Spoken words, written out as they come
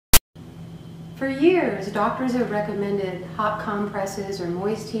For years, doctors have recommended hot compresses or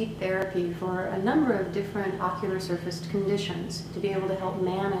moist heat therapy for a number of different ocular surface conditions to be able to help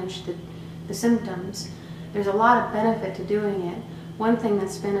manage the symptoms. There's a lot of benefit to doing it. One thing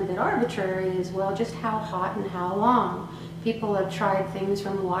that's been a bit arbitrary is, well, just how hot and how long. People have tried things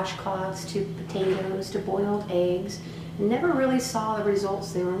from washcloths to potatoes to boiled eggs and never really saw the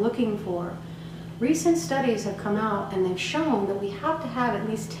results they were looking for. Recent studies have come out and they've shown that we have to have at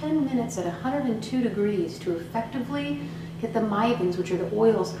least 10 minutes at 102 degrees to effectively get the meibomians, which are the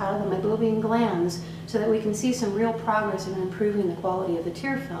oils, out of the meibomian glands so that we can see some real progress in improving the quality of the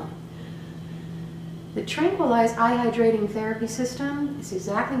tear film. The Tranquilize Eye Hydrating Therapy System is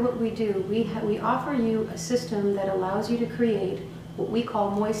exactly what we do. We offer you a system that allows you to create what we call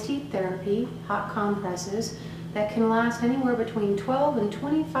moist heat therapy, hot compresses, that can last anywhere between 12 and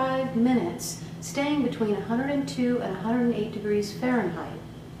 25 minutes, staying between 102 and 108 degrees Fahrenheit.